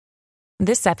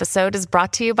This episode is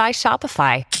brought to you by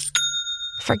Shopify.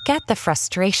 Forget the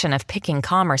frustration of picking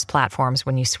commerce platforms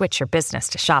when you switch your business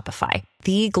to Shopify,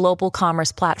 the global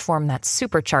commerce platform that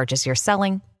supercharges your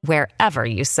selling wherever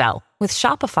you sell. With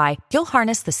Shopify, you'll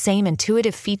harness the same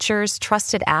intuitive features,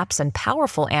 trusted apps, and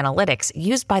powerful analytics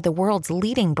used by the world's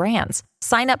leading brands.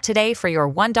 Sign up today for your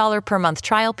 $1 per month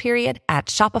trial period at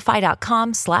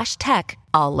shopify.com/tech,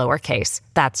 all lowercase.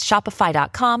 That's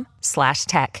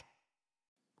shopify.com/tech.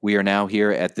 We are now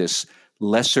here at this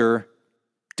lesser,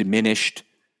 diminished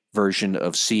version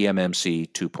of CMMC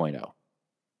 2.0.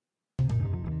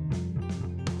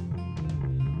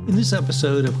 In this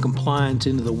episode of Compliance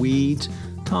Into the Weeds,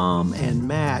 Tom and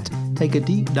Matt take a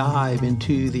deep dive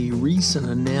into the recent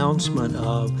announcement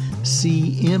of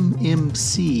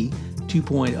CMMC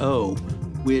 2.0,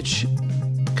 which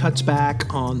cuts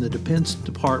back on the Defense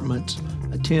Department's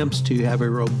attempts to have a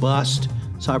robust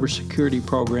cybersecurity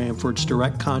program for its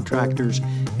direct contractors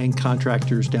and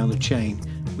contractors down the chain.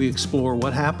 We explore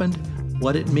what happened,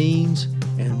 what it means,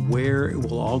 and where it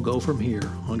will all go from here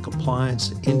on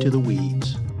Compliance Into the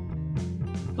Weeds.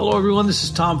 Hello, everyone. This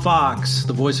is Tom Fox,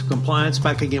 the voice of compliance,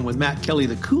 back again with Matt Kelly,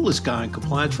 the coolest guy in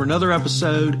compliance, for another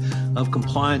episode of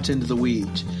Compliance Into the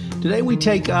Weeds. Today, we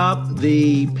take up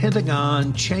the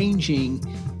Pentagon changing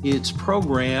its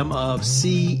program of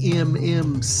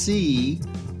CMMC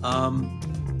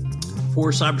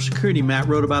for cybersecurity. Matt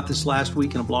wrote about this last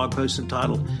week in a blog post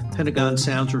entitled Pentagon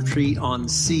Sounds Retreat on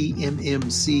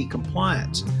CMMC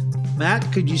Compliance. Matt,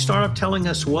 could you start off telling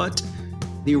us what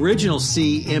the original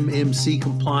CMMC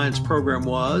compliance program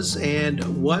was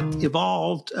and what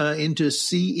evolved into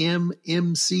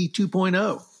CMMC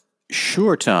 2.0?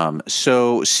 Sure, Tom.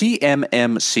 So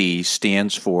CMMC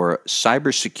stands for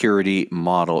Cybersecurity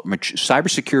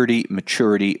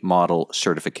Maturity Model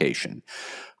Certification,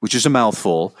 which is a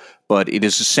mouthful, but it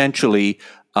is essentially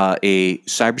a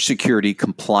cybersecurity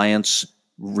compliance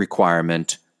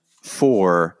requirement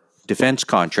for defense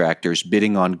contractors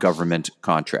bidding on government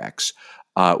contracts,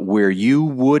 where you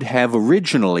would have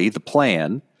originally, the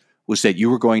plan was that you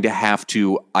were going to have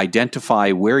to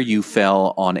identify where you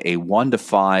fell on a 1 to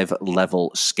 5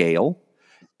 level scale,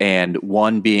 and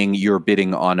 1 being you're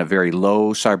bidding on a very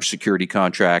low cybersecurity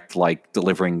contract like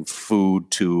delivering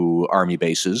food to army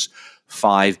bases,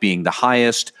 5 being the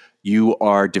highest, you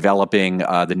are developing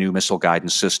the new missile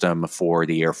guidance system for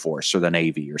the Air Force or the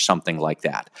Navy or something like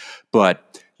that.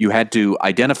 But you had to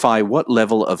identify what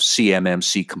level of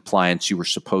CMMC compliance you were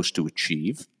supposed to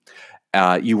achieve.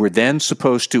 You were then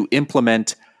supposed to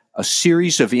implement a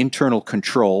series of internal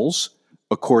controls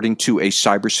according to a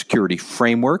cybersecurity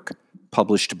framework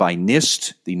published by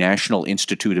NIST, the National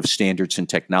Institute of Standards and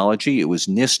Technology. It was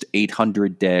NIST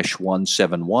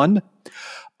 800-171.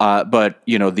 But,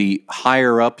 the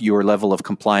higher up your level of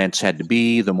compliance had to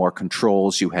be, the more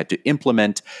controls you had to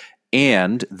implement.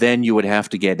 And then you would have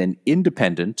to get an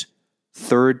independent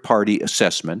third-party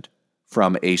assessment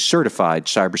from a certified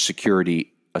cybersecurity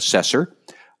assessor.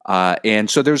 And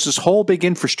so there's this whole big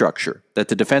infrastructure that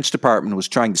the Defense Department was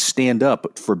trying to stand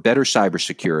up for better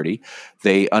cybersecurity.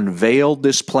 They unveiled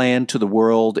this plan to the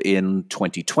world in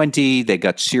 2020. They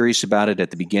got serious about it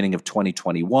at the beginning of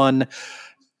 2021.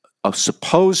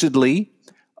 Supposedly,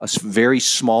 a very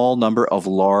small number of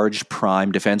large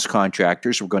prime defense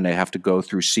contractors were going to have to go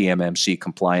through CMMC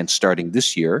compliance starting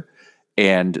this year.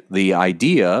 And the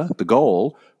idea, the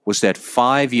goal, was that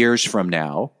 5 years from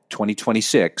now,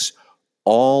 2026,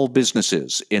 all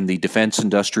businesses in the defense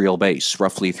industrial base,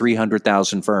 roughly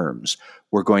 300,000 firms,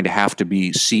 were going to have to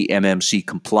be CMMC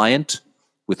compliant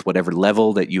with whatever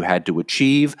level that you had to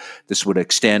achieve. This would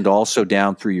extend also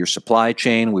down through your supply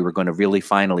chain. We were going to really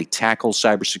finally tackle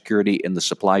cybersecurity in the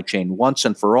supply chain once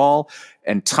and for all.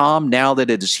 And Tom, now that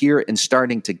it is here and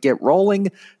starting to get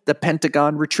rolling, the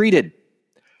Pentagon retreated.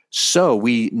 So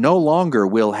we no longer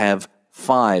will have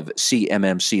 5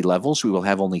 CMMC levels. We will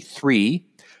have only 3.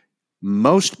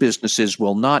 Most businesses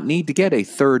will not need to get a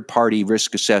third-party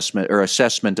risk assessment or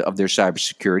assessment of their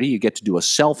cybersecurity. You get to do a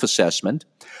self-assessment.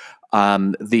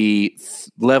 The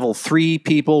level 3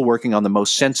 people working on the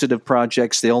most sensitive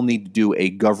projects, they'll need to do a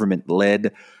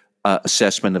government-led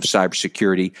assessment of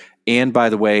cybersecurity. And by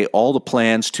the way, all the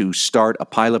plans to start a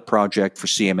pilot project for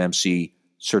CMMC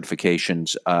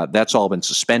certifications, that's all been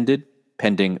suspended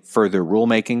pending further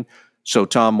rulemaking. So,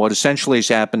 Tom, what essentially has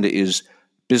happened is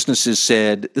businesses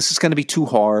said, this is going to be too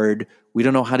hard. We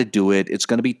don't know how to do it. It's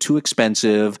going to be too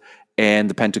expensive. And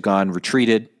the Pentagon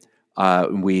retreated.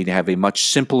 We have a much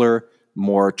simpler,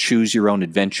 more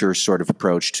choose-your-own-adventure sort of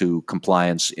approach to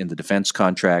compliance in the defense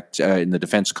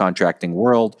contracting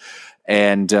world.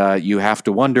 And you have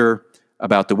to wonder,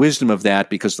 about the wisdom of that,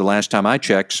 because the last time I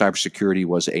checked, cybersecurity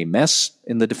was a mess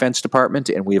in the Defense Department,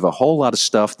 and we have a whole lot of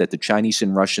stuff that the Chinese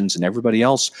and Russians and everybody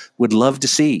else would love to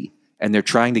see, and they're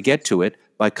trying to get to it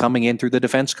by coming in through the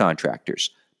defense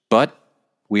contractors. But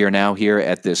we are now here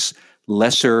at this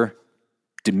lesser,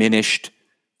 diminished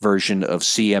version of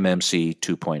CMMC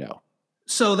 2.0.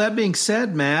 So that being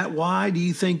said, Matt, why do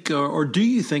you think, or do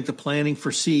you think the planning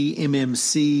for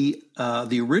CMMC,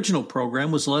 the original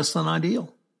program, was less than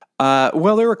ideal?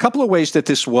 Well, there are a couple of ways that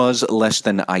this was less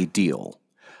than ideal.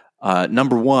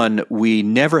 Number one, we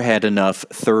never had enough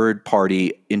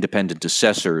third-party independent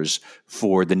assessors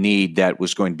for the need that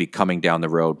was going to be coming down the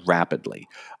road rapidly.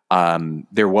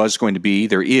 There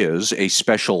is a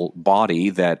special body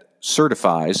that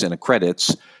certifies and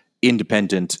accredits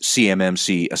independent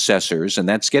CMMC assessors, and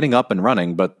that's getting up and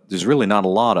running, but there's really not a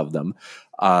lot of them.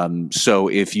 So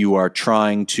if you are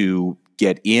trying to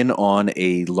get in on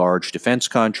a large defense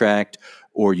contract,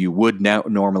 or you would now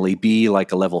normally be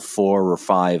like a level 4 or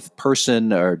 5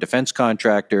 person or defense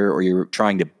contractor, or you're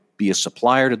trying to be a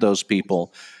supplier to those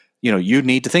people, you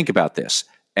need to think about this.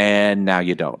 And now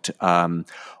you don't.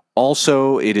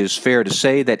 Also, it is fair to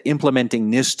say that implementing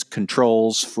NIST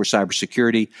controls for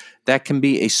cybersecurity, that can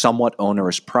be a somewhat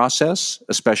onerous process,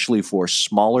 especially for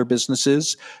smaller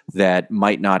businesses that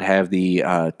might not have the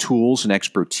tools and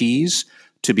expertise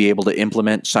to be able to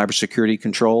implement cybersecurity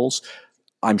controls.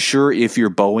 I'm sure if you're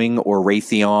Boeing or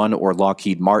Raytheon or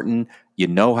Lockheed Martin, you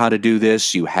know how to do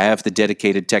this. You have the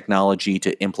dedicated technology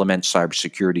to implement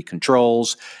cybersecurity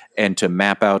controls and to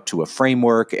map out to a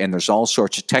framework, and there's all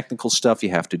sorts of technical stuff you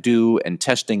have to do and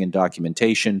testing and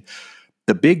documentation.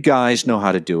 The big guys know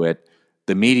how to do it.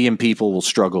 The medium people will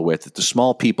struggle with it. The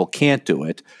small people can't do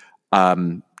it.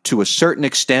 To a certain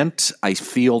extent, I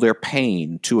feel their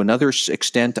pain. To another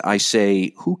extent, I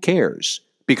say, who cares?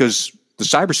 Because the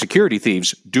cybersecurity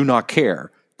thieves do not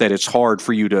care that it's hard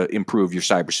for you to improve your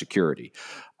cybersecurity.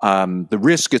 The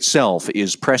risk itself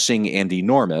is pressing and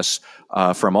enormous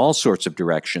from all sorts of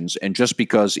directions, and just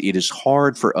because it is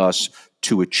hard for us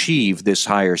to achieve this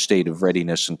higher state of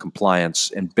readiness and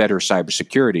compliance and better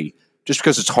cybersecurity, just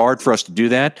because it's hard for us to do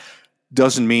that,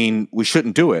 doesn't mean we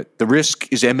shouldn't do it. The risk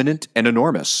is imminent and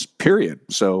enormous, period.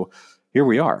 So here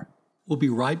we are. We'll be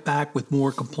right back with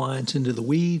more Compliance Into the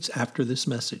Weeds after this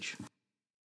message.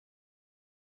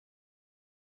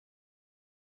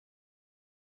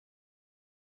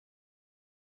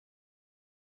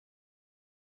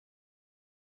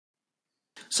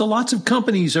 So lots of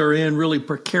companies are in really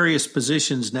precarious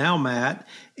positions now, Matt,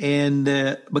 and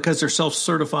because they're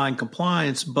self-certifying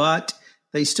compliance, but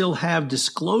they still have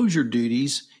disclosure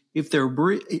duties if they're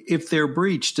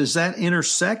breached. Does that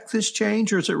intersect this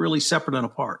change, or is it really separate and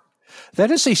apart?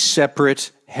 That is a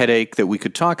separate headache that we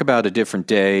could talk about a different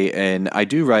day, and I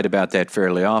do write about that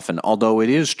fairly often, although it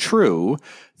is true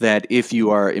that if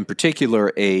you are, in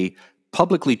particular, a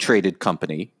publicly traded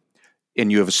company, and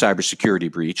you have a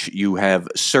cybersecurity breach, you have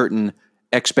certain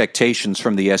expectations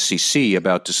from the SEC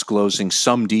about disclosing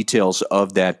some details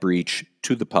of that breach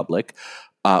to the public.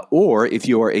 Or if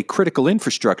you are a critical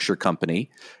infrastructure company,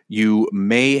 you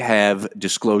may have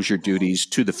disclosure duties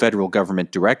to the federal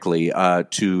government directly,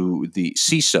 to the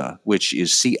CISA, which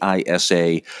is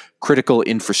CISA, Critical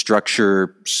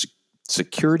Infrastructure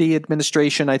Security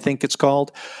Administration, I think it's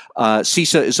called.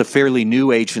 CISA is a fairly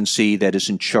new agency that is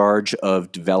in charge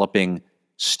of developing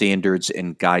standards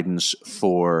and guidance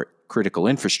for critical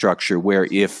infrastructure, where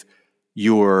if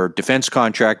your defense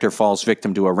contractor falls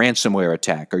victim to a ransomware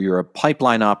attack, or you're a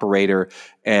pipeline operator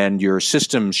and your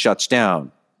system shuts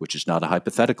down, which is not a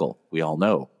hypothetical, we all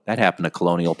know. That happened to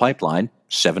Colonial Pipeline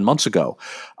 7 months ago.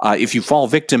 If you fall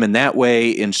victim in that way,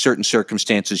 in certain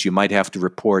circumstances, you might have to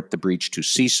report the breach to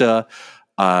CISA.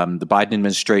 The Biden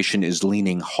administration is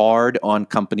leaning hard on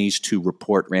companies to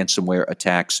report ransomware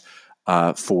attacks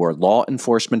for law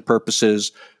enforcement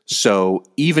purposes. So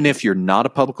even if you're not a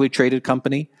publicly traded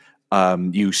company,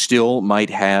 you still might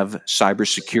have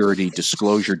cybersecurity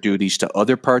disclosure duties to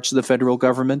other parts of the federal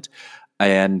government.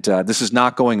 And this is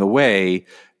not going away.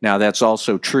 Now, that's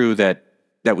also true that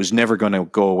was never going to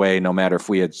go away, no matter if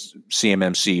we had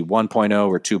CMMC 1.0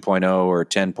 or 2.0 or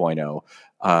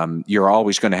 10.0. You're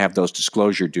always going to have those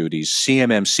disclosure duties.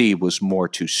 CMMC was more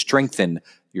to strengthen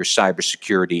your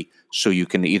cybersecurity so you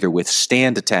can either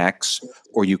withstand attacks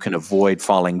or you can avoid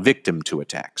falling victim to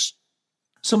attacks.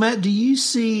 So, Matt, do you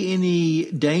see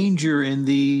any danger in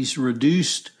these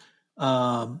reduced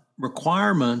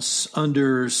requirements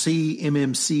under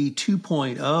CMMC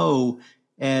 2.0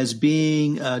 as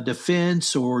being a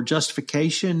defense or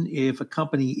justification if a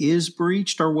company is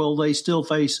breached, or will they still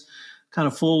face kind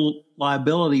of full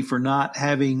liability for not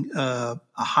having a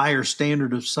higher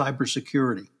standard of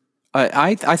cybersecurity?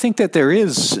 I think that there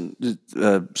is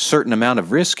a certain amount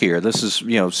of risk here. This is,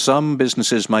 some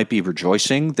businesses might be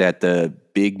rejoicing that the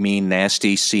big, mean,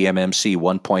 nasty CMMC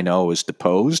 1.0 is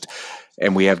deposed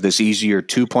and we have this easier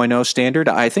 2.0 standard.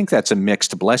 I think that's a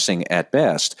mixed blessing at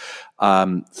best.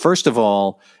 First of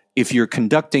all, if you're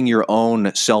conducting your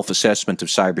own self-assessment of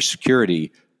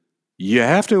cybersecurity, you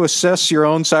have to assess your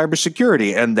own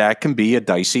cybersecurity, and that can be a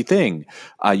dicey thing.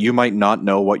 You might not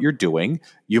know what you're doing.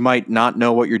 You might not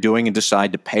know what you're doing and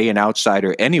decide to pay an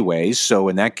outsider anyways. So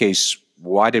in that case,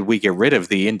 why did we get rid of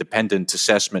the independent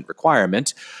assessment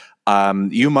requirement?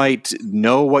 You might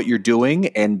know what you're doing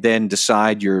and then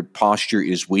decide your posture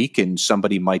is weak, and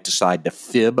somebody might decide to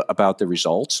fib about the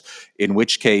results, in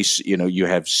which case, you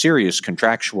have serious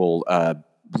contractual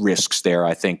risks there,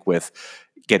 I think, with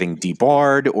getting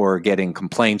debarred or getting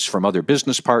complaints from other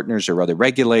business partners or other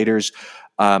regulators.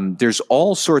 There's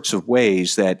all sorts of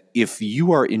ways that if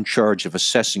you are in charge of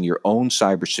assessing your own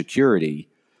cybersecurity,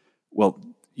 well,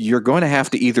 you're going to have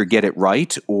to either get it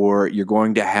right or you're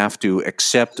going to have to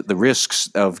accept the risks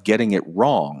of getting it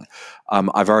wrong.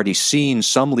 I've already seen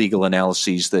some legal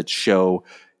analyses that show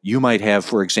you might have,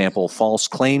 for example, False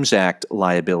Claims Act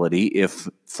liability if,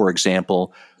 for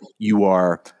example, you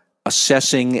are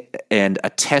assessing and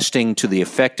attesting to the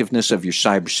effectiveness of your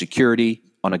cybersecurity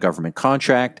on a government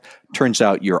contract. Turns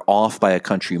out you're off by a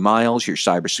country miles, your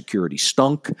cybersecurity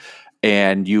stunk,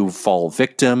 and you fall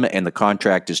victim and the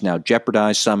contract is now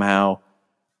jeopardized somehow.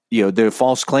 The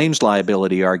false claims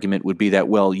liability argument would be that,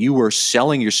 well, you were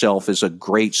selling yourself as a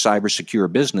great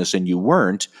cybersecure business and you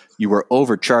weren't. You were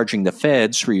overcharging the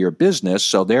feds for your business,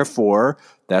 so therefore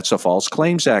that's a False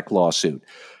Claims Act lawsuit.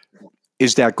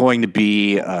 Is that going to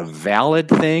be a valid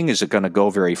thing? Is it going to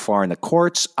go very far in the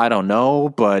courts? I don't know,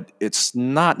 but it's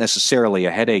not necessarily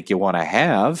a headache you want to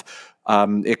have.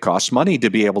 It costs money to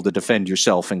be able to defend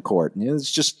yourself in court.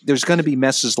 There's going to be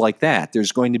messes like that.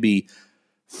 There's going to be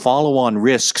follow-on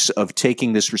risks of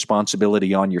taking this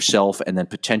responsibility on yourself and then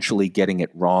potentially getting it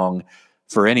wrong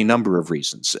for any number of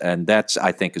reasons. And that's,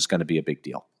 I think, is going to be a big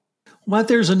deal. But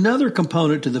there's another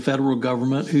component to the federal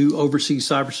government who oversees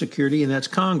cybersecurity, and that's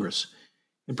Congress.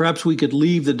 And perhaps we could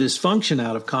leave the dysfunction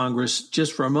out of Congress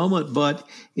just for a moment, but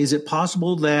is it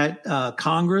possible that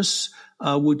Congress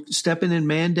would step in and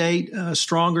mandate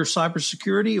stronger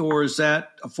cybersecurity, or is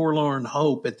that a forlorn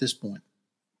hope at this point?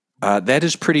 That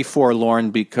is pretty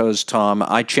forlorn because, Tom,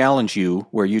 I challenge you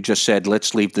where you just said,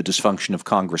 let's leave the dysfunction of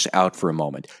Congress out for a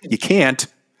moment. You can't.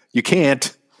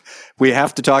 We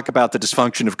have to talk about the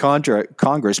dysfunction of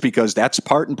Congress because that's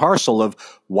part and parcel of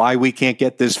why we can't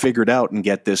get this figured out and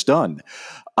get this done.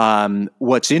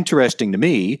 What's interesting to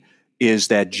me is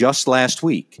that just last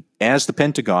week, as the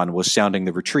Pentagon was sounding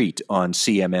the retreat on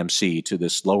CMMC to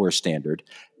this lower standard,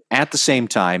 at the same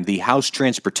time, the House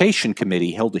Transportation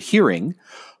Committee held a hearing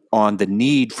on the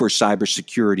need for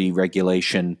cybersecurity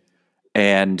regulation.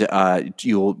 And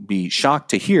you'll be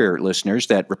shocked to hear, listeners,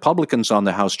 that Republicans on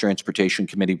the House Transportation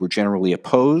Committee were generally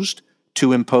opposed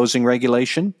to imposing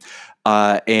regulation.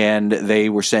 And they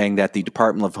were saying that the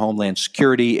Department of Homeland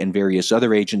Security and various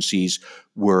other agencies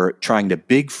were trying to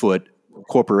Bigfoot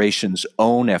corporations'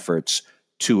 own efforts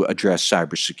to address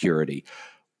cybersecurity.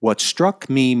 What struck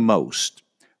me most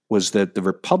was that the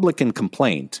Republican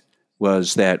complaint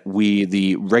was that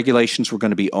the regulations were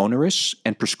going to be onerous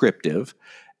and prescriptive,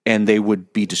 and they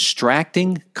would be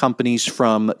distracting companies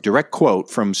from, direct quote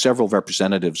from several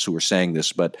representatives who were saying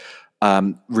this, but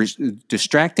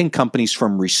distracting companies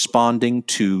from responding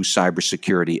to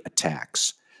cybersecurity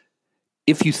attacks.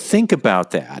 If you think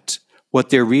about that, what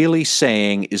they're really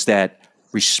saying is that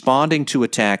responding to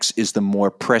attacks is the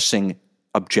more pressing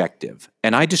objective.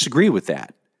 And I disagree with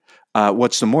that.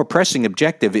 What's the more pressing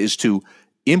objective is to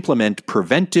implement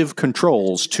preventive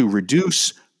controls to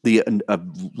reduce the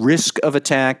risk of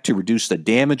attack, to reduce the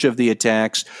damage of the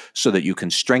attacks so that you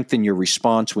can strengthen your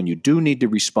response when you do need to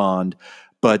respond.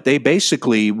 But they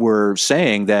basically were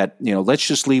saying that, let's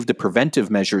just leave the preventive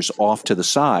measures off to the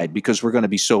side because we're going to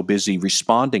be so busy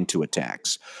responding to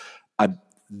attacks.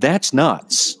 That's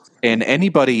nuts. And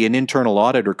anybody in internal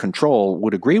audit or control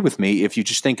would agree with me if you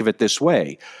just think of it this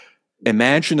way.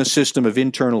 Imagine a system of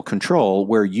internal control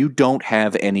where you don't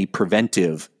have any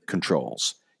preventive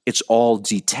controls. It's all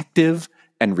detective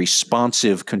and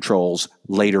responsive controls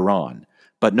later on,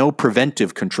 but no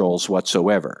preventive controls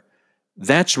whatsoever.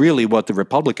 That's really what the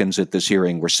Republicans at this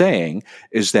hearing were saying,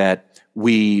 is that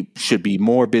we should be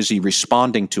more busy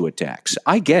responding to attacks.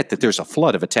 I get that there's a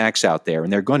flood of attacks out there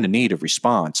and they're going to need a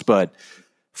response, but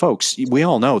folks, we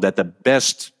all know that the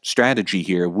best strategy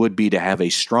here would be to have a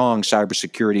strong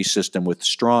cybersecurity system with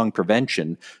strong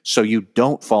prevention so you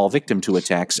don't fall victim to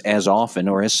attacks as often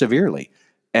or as severely.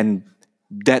 And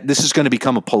that this is going to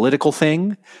become a political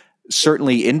thing.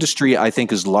 Certainly industry, I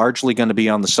think, is largely going to be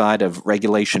on the side of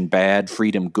regulation bad,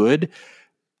 freedom good.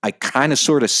 I kind of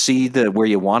sort of see where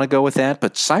you want to go with that,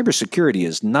 but cybersecurity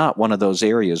is not one of those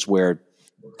areas where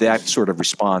that sort of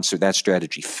response or that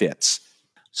strategy fits.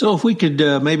 So if we could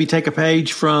maybe take a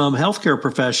page from healthcare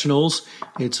professionals,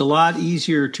 it's a lot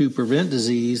easier to prevent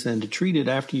disease than to treat it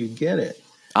after you get it.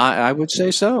 I would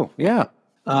say so, yeah.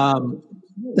 I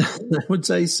would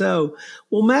say so.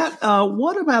 Well, Matt,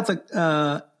 what about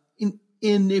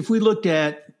if we looked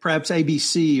at perhaps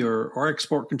ABC or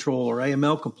export control or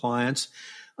AML compliance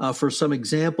for some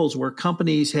examples where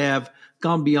companies have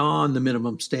gone beyond the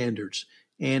minimum standards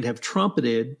and have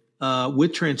trumpeted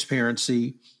with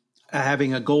transparency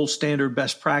having a gold standard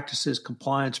best practices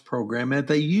compliance program, and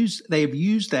they have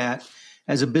used that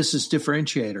as a business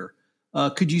differentiator.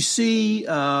 Could you see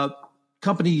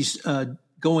companies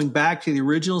going back to the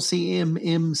original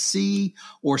CMMC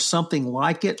or something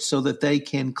like it so that they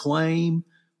can claim,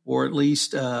 or at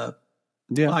least, I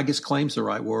guess claim's the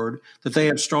right word, that they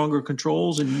have stronger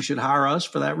controls and you should hire us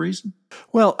for that reason?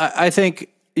 Well, I think,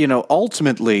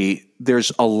 ultimately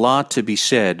there's a lot to be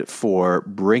said for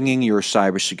bringing your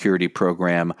cybersecurity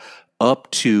program up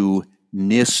to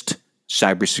NIST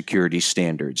cybersecurity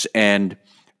standards. And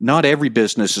not every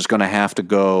business is going to have to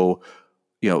go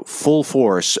full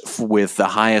force with the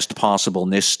highest possible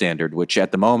NIST standard, which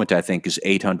at the moment I think is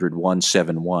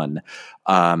 800-171.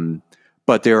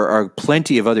 But there are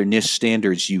plenty of other NIST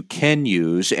standards you can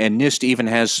use, and NIST even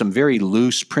has some very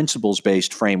loose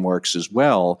principles-based frameworks as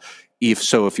well.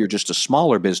 If you're just a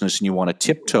smaller business and you want to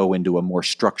tiptoe into a more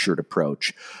structured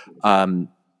approach. Tom,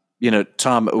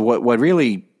 what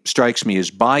really strikes me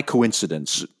is, by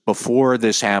coincidence, before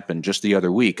this happened just the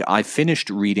other week, I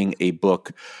finished reading a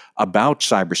book about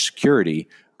cybersecurity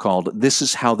called This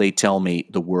Is How They Tell Me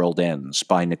the World Ends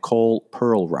by Nicole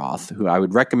Perlroth, who I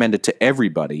would recommend it to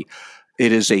everybody.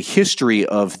 It is a history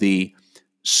of the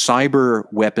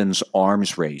cyber weapons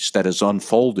arms race that has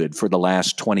unfolded for the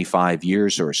last 25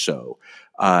 years or so.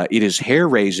 It is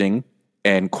hair-raising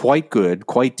and quite good,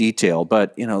 quite detailed,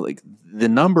 but the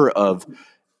number of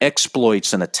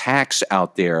exploits and attacks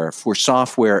out there for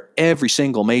software every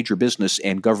single major business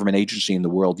and government agency in the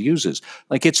world uses,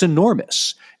 it's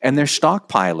enormous. And they're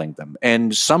stockpiling them.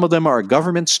 And some of them are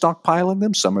government stockpiling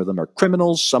them. Some of them are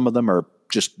criminals. Some of them are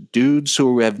just dudes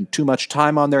who have too much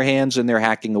time on their hands and they're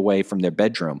hacking away from their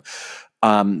bedroom.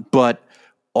 But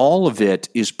all of it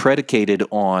is predicated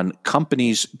on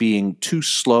companies being too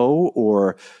slow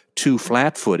or too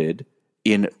flat-footed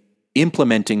in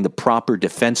implementing the proper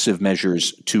defensive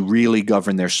measures to really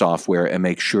govern their software and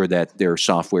make sure that their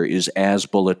software is as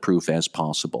bulletproof as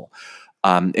possible.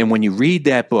 And when you read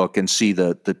that book and see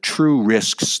the true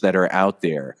risks that are out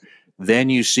there, then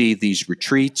you see these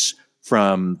retreats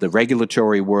from the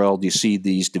regulatory world, you see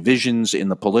these divisions in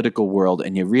the political world,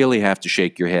 and you really have to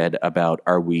shake your head about,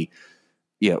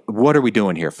 what are we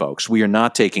doing here, folks? We are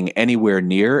not taking anywhere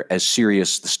near as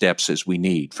serious the steps as we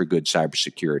need for good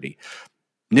cybersecurity.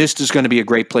 NIST is going to be a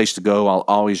great place to go. I'll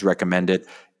always recommend it.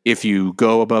 If you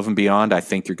go above and beyond, I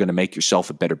think you're going to make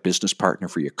yourself a better business partner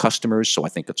for your customers, so I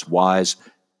think it's wise.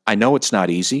 I know it's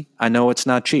not easy. I know it's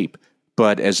not cheap.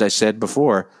 But as I said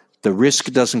before, the risk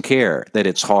doesn't care that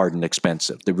it's hard and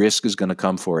expensive. The risk is going to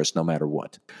come for us no matter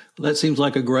what. Well, that seems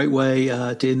like a great way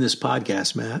to end this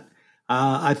podcast, Matt.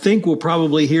 I think we'll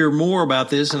probably hear more about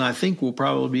this, and I think we'll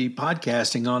probably be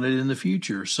podcasting on it in the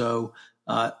future. So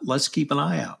let's keep an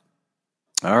eye out.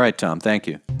 All right, Tom. Thank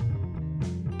you.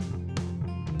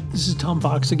 This is Tom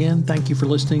Fox again. Thank you for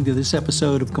listening to this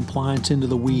episode of Compliance Into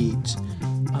the Weeds.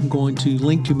 I'm going to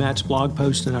link to Matt's blog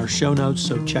post in our show notes,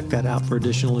 so check that out for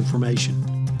additional information.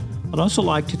 I'd also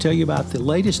like to tell you about the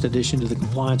latest addition to the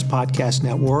Compliance Podcast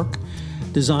Network,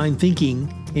 Design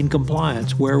Thinking in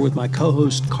Compliance, where with my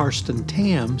co-host Karsten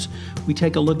Tams, we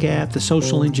take a look at the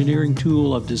social engineering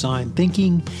tool of design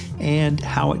thinking and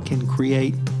how it can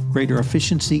create greater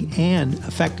efficiency and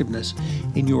effectiveness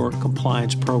in your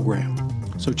compliance program.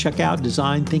 So check out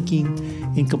Design Thinking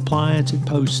in Compliance. It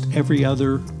posts every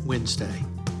other Wednesday.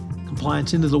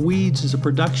 Compliance Into the Weeds is a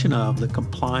production of the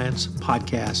Compliance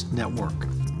Podcast Network.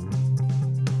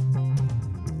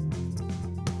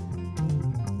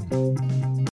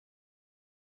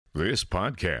 This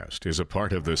podcast is a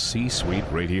part of the C-Suite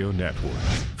Radio Network.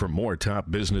 For more top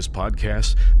business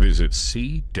podcasts, visit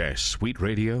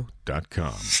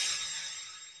c-suiteradio.com.